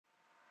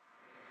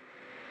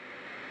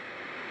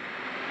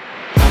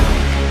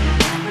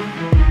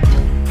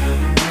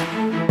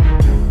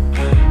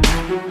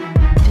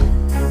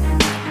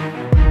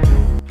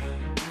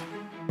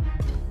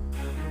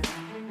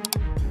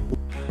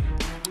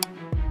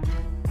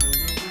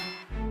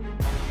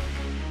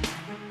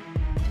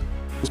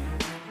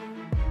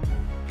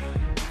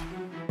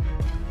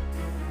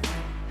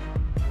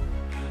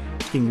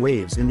making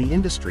waves in the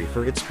industry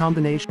for its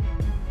combination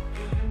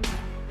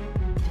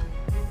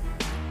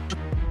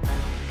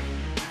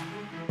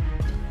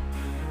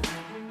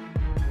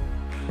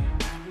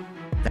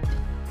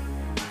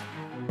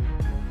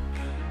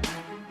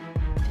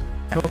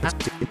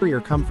superior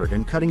comfort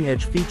and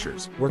cutting-edge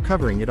features. We're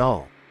covering it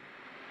all.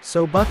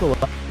 So buckle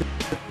up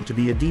to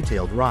be a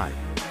detailed ride.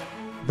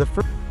 The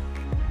first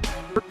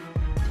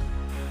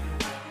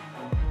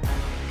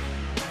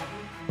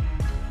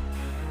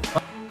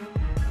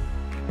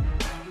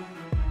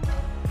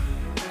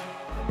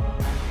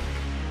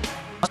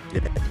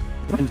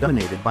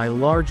dominated by a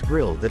large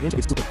grille that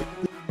indicates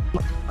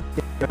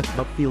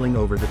about feeling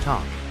over the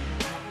top.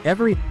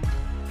 Every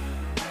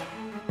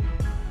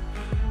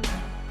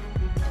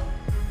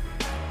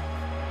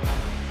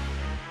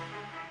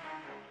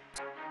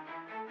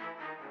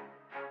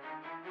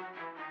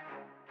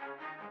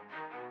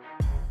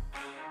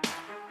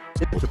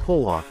to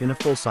pull off in a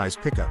full-size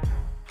pickup.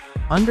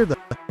 Under the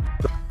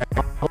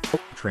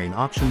train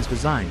options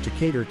designed to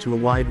cater to a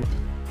wide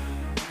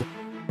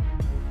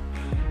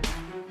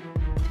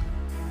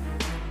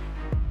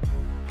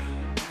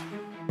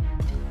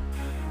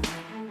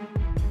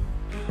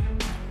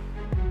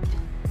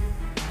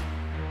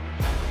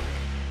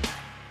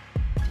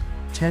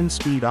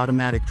ten-speed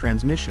automatic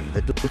transmission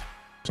that delivers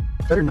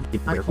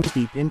better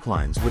steep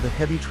inclines with a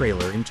heavy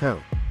trailer in tow.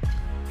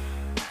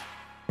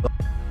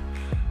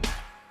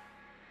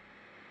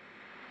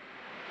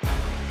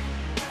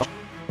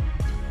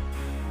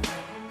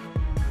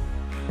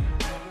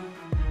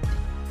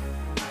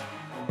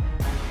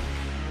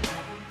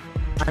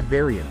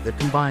 Variant that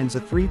combines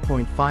a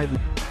 3.5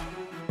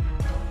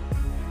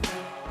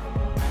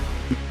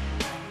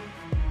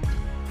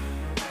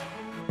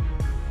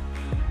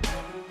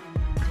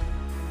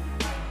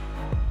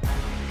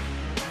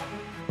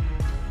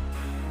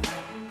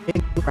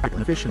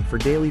 efficient for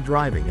daily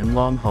driving and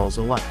long hauls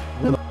alike.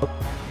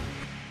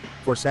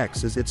 Force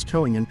X is its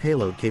towing and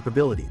payload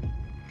capability.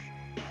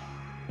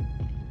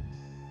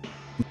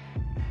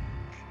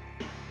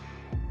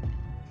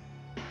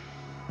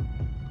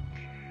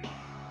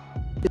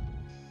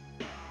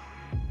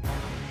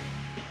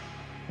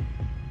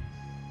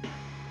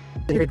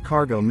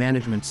 Cargo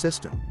management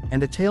system,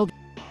 and a tail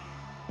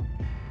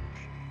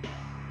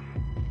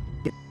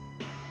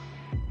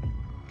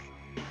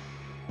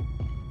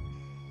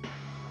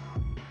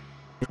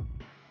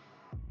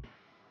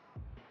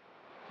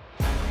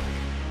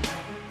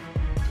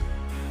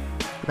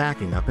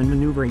backing up and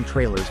maneuvering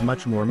trailers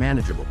much more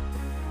manageable.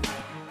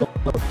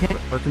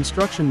 For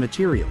construction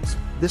materials,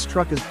 this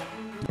truck is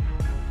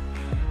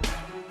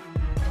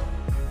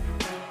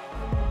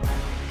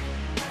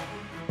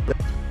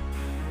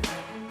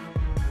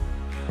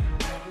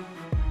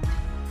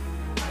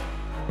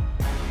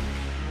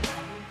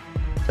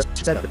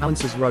setup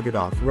balances rugged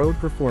off-road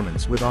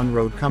performance with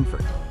on-road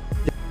comfort.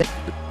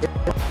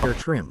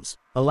 Trims,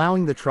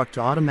 allowing the truck to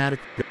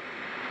automatically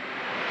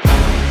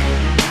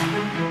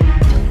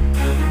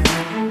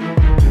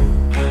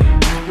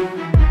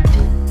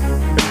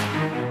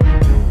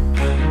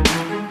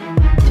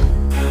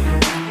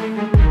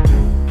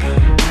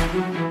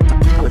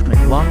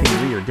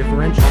locking rear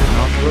differential and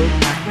off-road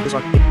packages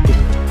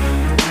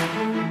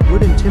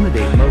would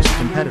intimidate most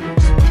competitors.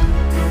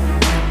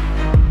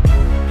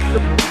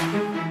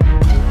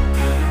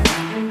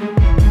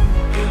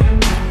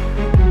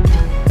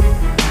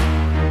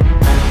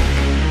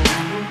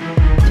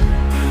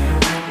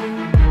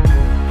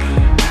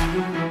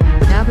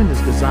 Is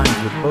designed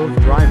with both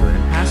driver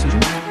and passenger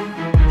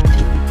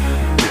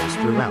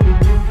throughout.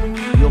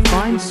 You'll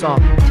find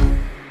soft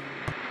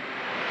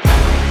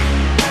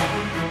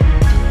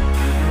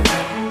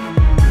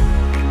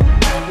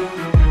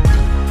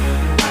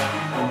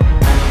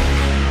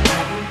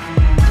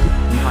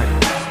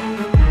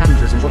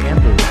passengers enjoy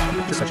ample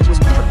such as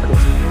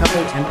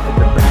couples and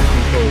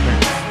control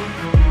vents.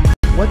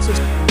 What's this?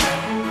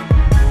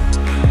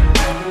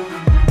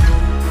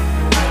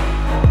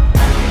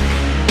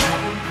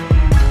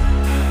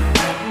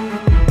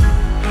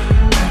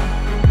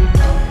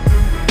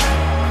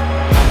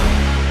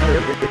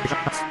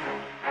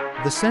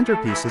 The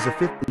centerpiece is a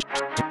 50-inch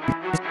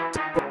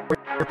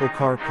Apple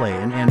CarPlay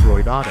and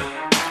Android Auto.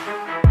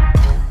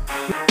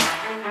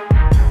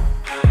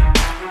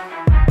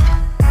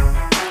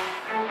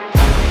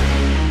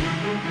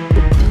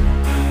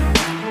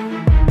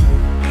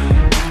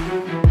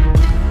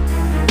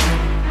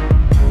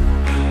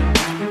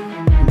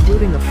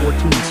 Including a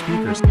 14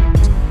 speakers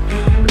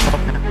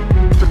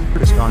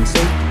focused on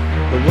safety,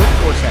 the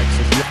Workforce X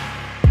is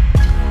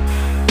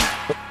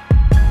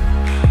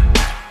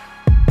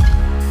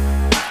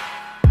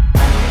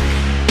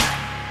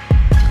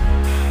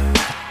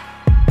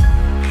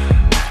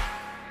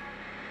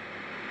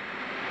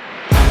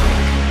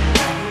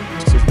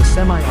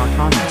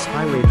semi-autonomous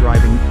highway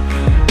driving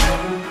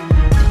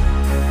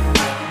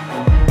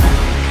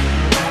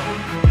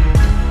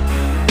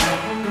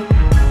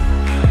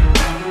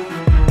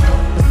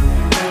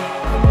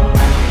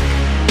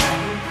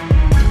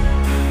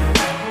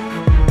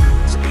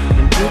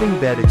including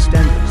bed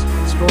extenders,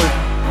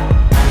 storage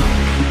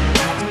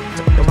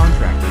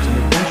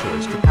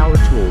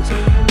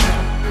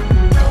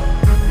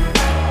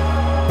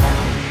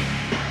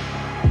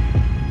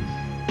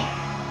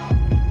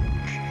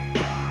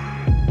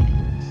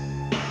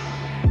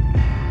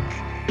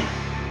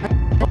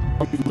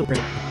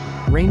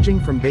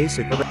ranging from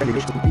basic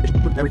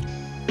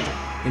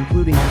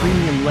including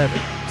premium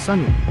leather,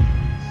 sunroof,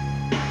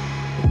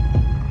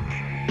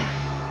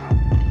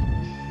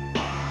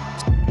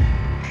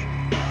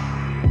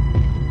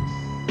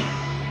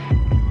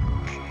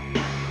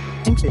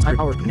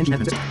 power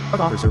engine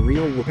offers a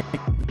real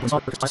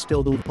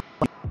still the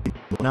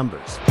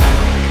numbers.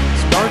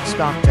 Start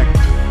stock tech.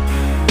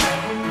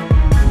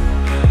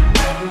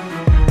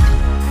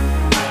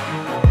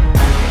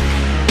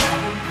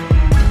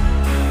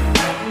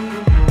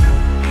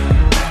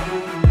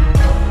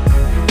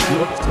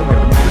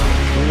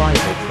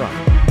 Reliable truck.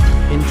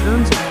 In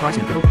terms of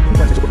pricing, the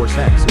Taurus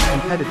X is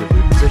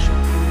competitively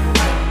positioned.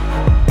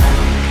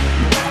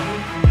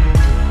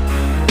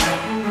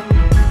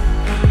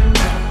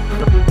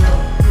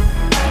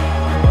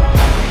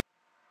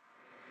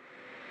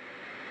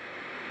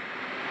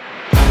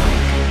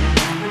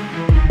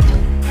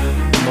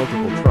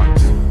 Multiple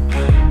trucks.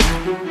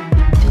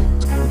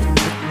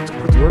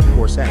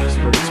 Workhorse X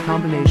for its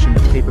combination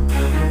of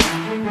capabilities.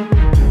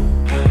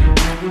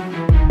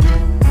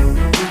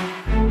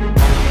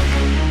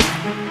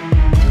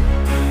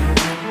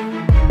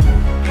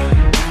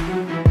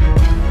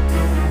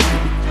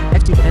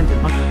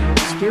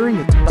 Steering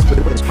it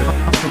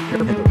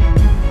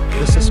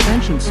the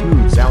suspension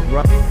smooths out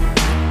rough.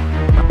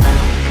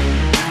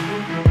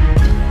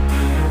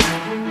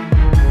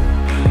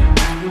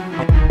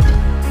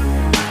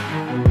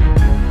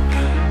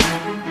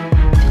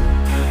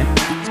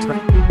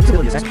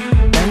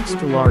 Thanks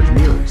to large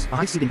mirrors, a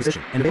high seating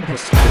position, and a big head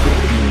of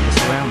the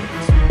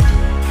surroundings.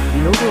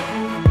 The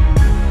overall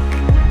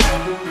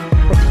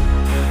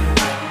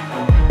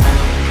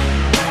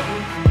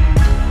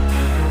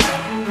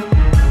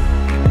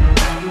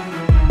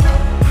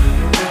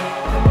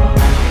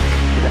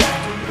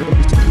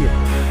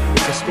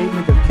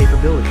statement of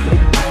capability.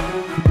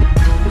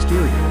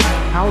 Exterior,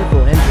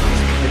 powerful engines,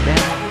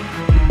 advanced.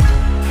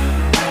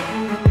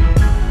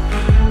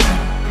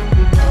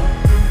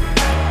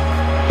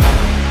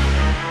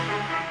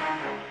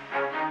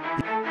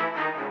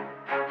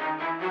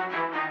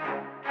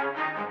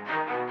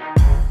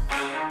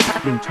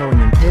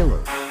 Towing and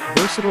payload,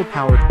 versatile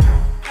power.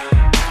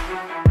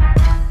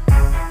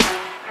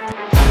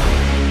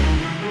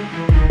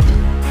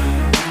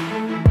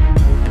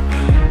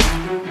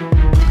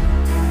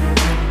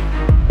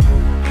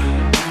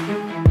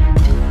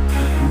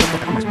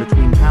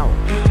 Between power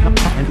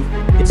and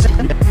its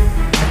segment,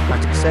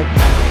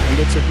 and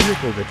it's a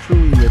vehicle that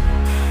truly